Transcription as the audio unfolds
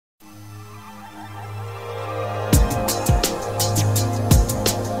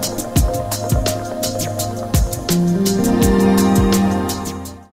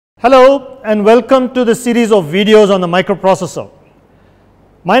Hello and welcome to the series of videos on the microprocessor.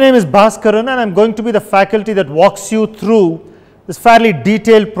 My name is Bhaskaran and I am going to be the faculty that walks you through this fairly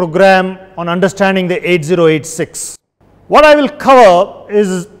detailed program on understanding the 8086. What I will cover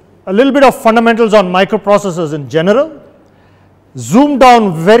is a little bit of fundamentals on microprocessors in general, zoom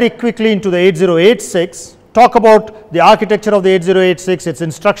down very quickly into the 8086, talk about the architecture of the 8086, its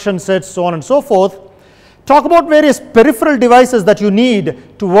instruction sets, so on and so forth. Talk about various peripheral devices that you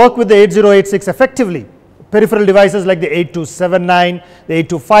need to work with the 8086 effectively. Peripheral devices like the 8279, the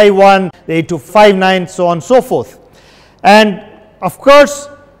 8251, the 8259, so on and so forth. And of course,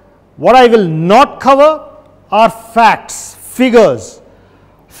 what I will not cover are facts, figures,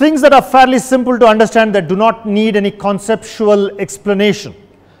 things that are fairly simple to understand that do not need any conceptual explanation.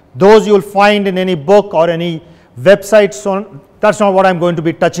 Those you will find in any book or any website, so on. That's not what I am going to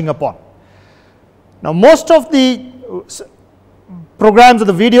be touching upon. Now, most of the programs or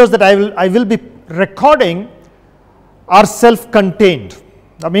the videos that I will be recording are self-contained.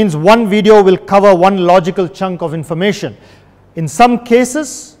 That means one video will cover one logical chunk of information. In some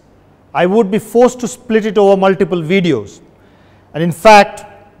cases, I would be forced to split it over multiple videos. And in fact,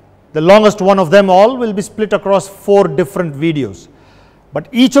 the longest one of them all will be split across 4 different videos. But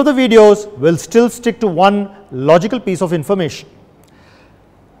each of the videos will still stick to one logical piece of information.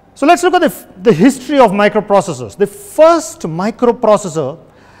 So let's look at the history of microprocessors. The first microprocessor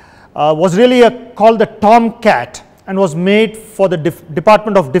was really called the Tomcat and was made for the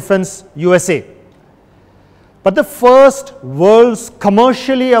Department of Defense, USA. But the first world's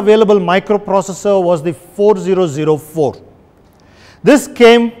commercially available microprocessor was the 4004. This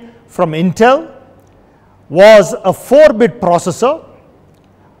came from Intel, was a 4-bit processor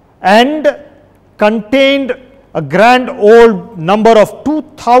and contained a grand old number of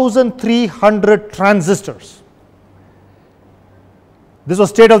 2300 transistors. This was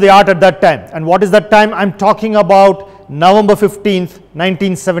state of the art at that time. And what is that time? I am talking about November 15th,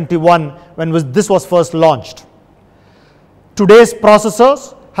 1971, when this was first launched. Today's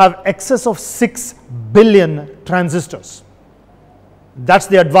processors have excess of 6 billion transistors. That's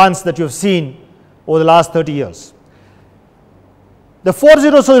the advance that you have seen over the last 30 years. The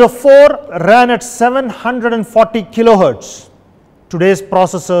 4004 ran at 740 kilohertz. Today's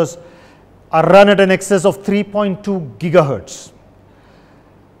processors are run at an excess of 3.2 gigahertz.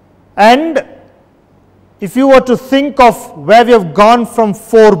 And if you were to think of where we have gone from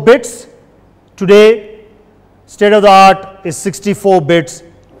 4 bits, today state of the art is 64 bits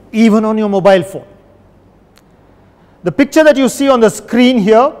even on your mobile phone. The picture that you see on the screen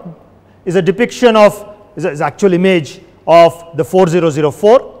here is a depiction of, is actual image of the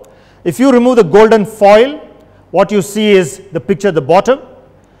 4004. If you remove the golden foil, what you see is the picture at the bottom,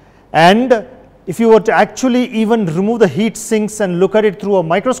 and if you were to actually even remove the heat sinks and look at it through a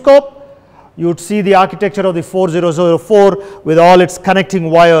microscope, you would see the architecture of the 4004 with all its connecting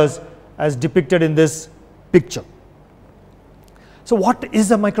wires as depicted in this picture. So what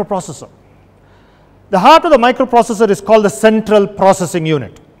is a microprocessor? The heart of the microprocessor is called the central processing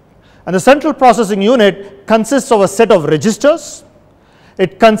unit. And the central processing unit consists of a set of registers,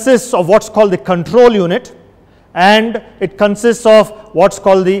 it consists of what's called the control unit, and it consists of what's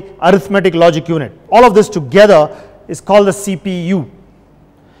called the arithmetic logic unit. All of this together is called the CPU.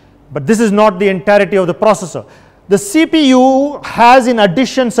 But this is not the entirety of the processor. The CPU has in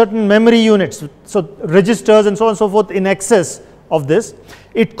addition certain memory units, so registers and so on and so forth in excess of this.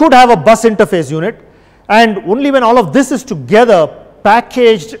 It could have a bus interface unit, and only when all of this is together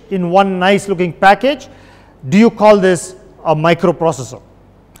packaged in one nice looking package do you call this a microprocessor.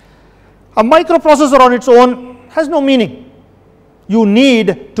 A microprocessor on its own has no meaning. You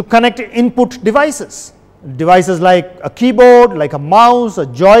need to connect input devices, devices like a keyboard, like a mouse, a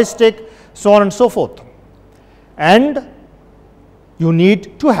joystick, so on and so forth. And you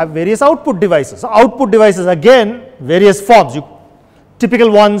need to have various output devices. Output devices, again, various forms.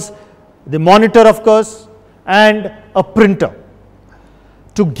 Typical ones, the monitor of course, and a printer.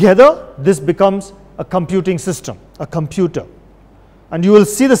 Together, this becomes a computing system, a computer. And you will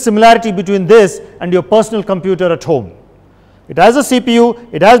see the similarity between this and your personal computer at home. It has a CPU,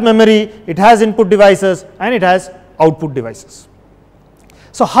 it has memory, it has input devices, and it has output devices.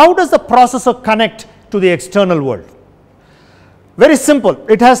 So how does the processor connect to the external world? Very simple.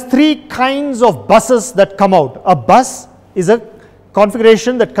 It has 3 kinds of buses that come out. A bus is a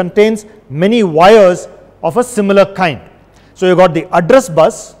configuration that contains many wires of a similar kind. So you got the address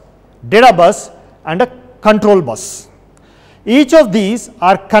bus, data bus, and a control bus. Each of these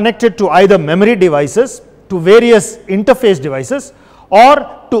are connected to either memory devices, to various interface devices, or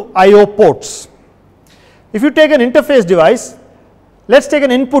to I/O ports. If you take an interface device, Let's take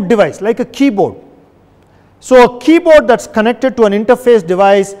an input device like a keyboard. So a keyboard that's connected to an interface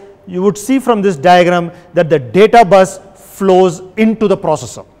device, you would see from this diagram that the data bus flows into the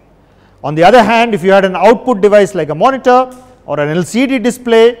processor. On the other hand, if you had an output device like a monitor or an LCD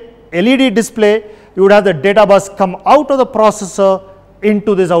display, LED display, you would have the data bus come out of the processor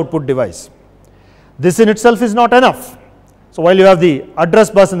into this output device. This in itself is not enough. So while you have the address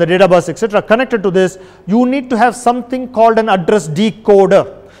bus and the data bus, etc., connected to this, you need to have something called an address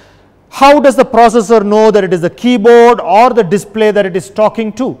decoder. How does the processor know that it is the keyboard or the display that it is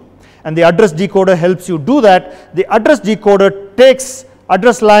talking to? And the address decoder helps you do that. The address decoder takes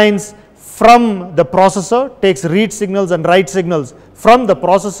address lines from the processor, takes read signals and write signals from the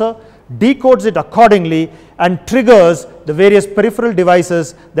processor, decodes it accordingly, and triggers the various peripheral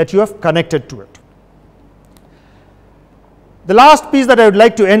devices that you have connected to it. The last piece that I would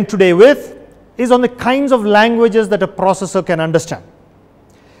like to end today with is on the kinds of languages that a processor can understand.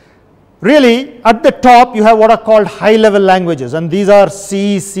 Really, at the top you have what are called high level languages, and these are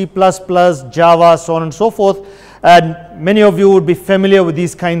C, C++, Java, so on and so forth, and many of you would be familiar with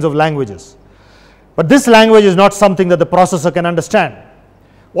these kinds of languages. But this language is not something that the processor can understand.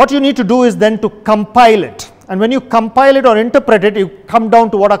 What you need to do is then to compile it, and when you compile it or interpret it, you come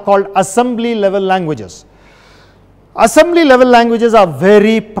down to what are called assembly level languages. Assembly level languages are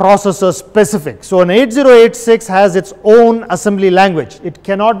very processor specific. So an 8086 has its own assembly language. It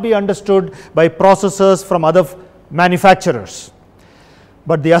cannot be understood by processors from other manufacturers.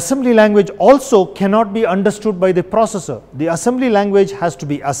 But the assembly language also cannot be understood by the processor. The assembly language has to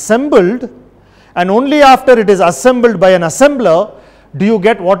be assembled, and only after it is assembled by an assembler do you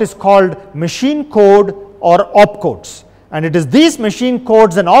get what is called machine code or opcodes. And it is these machine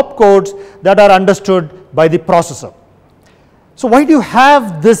codes and opcodes that are understood by the processor. So why do you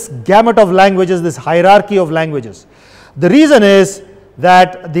have this gamut of languages, this hierarchy of languages? The reason is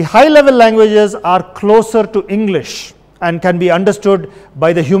that the high level languages are closer to English and can be understood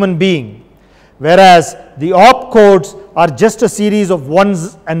by the human being, whereas the opcodes are just a series of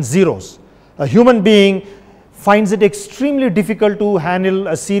ones and zeros. A human being finds it extremely difficult to handle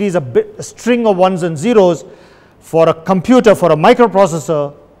a series, a string of ones and zeros. For a computer, for a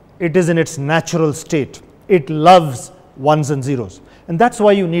microprocessor, it is in its natural state. It loves ones and zeros, and that's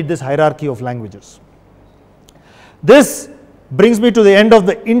why you need this hierarchy of languages. This brings me to the end of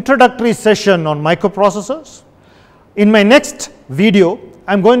the introductory session on microprocessors. In my next video,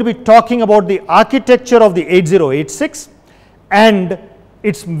 I'm going to be talking about the architecture of the 8086 and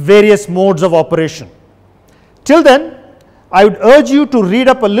its various modes of operation. Till then, I would urge you to read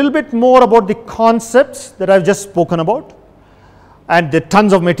up a little bit more about the concepts that I've just spoken about, and there are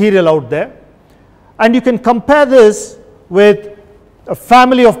tons of material out there, and you can compare this with a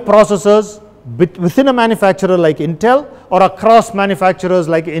family of processors within a manufacturer like Intel or across manufacturers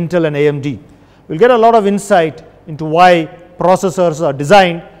like Intel and AMD. We'll get a lot of insight into why processors are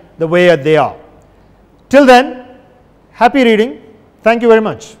designed the way they are. Till then, happy reading. Thank you very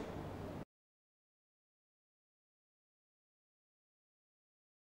much.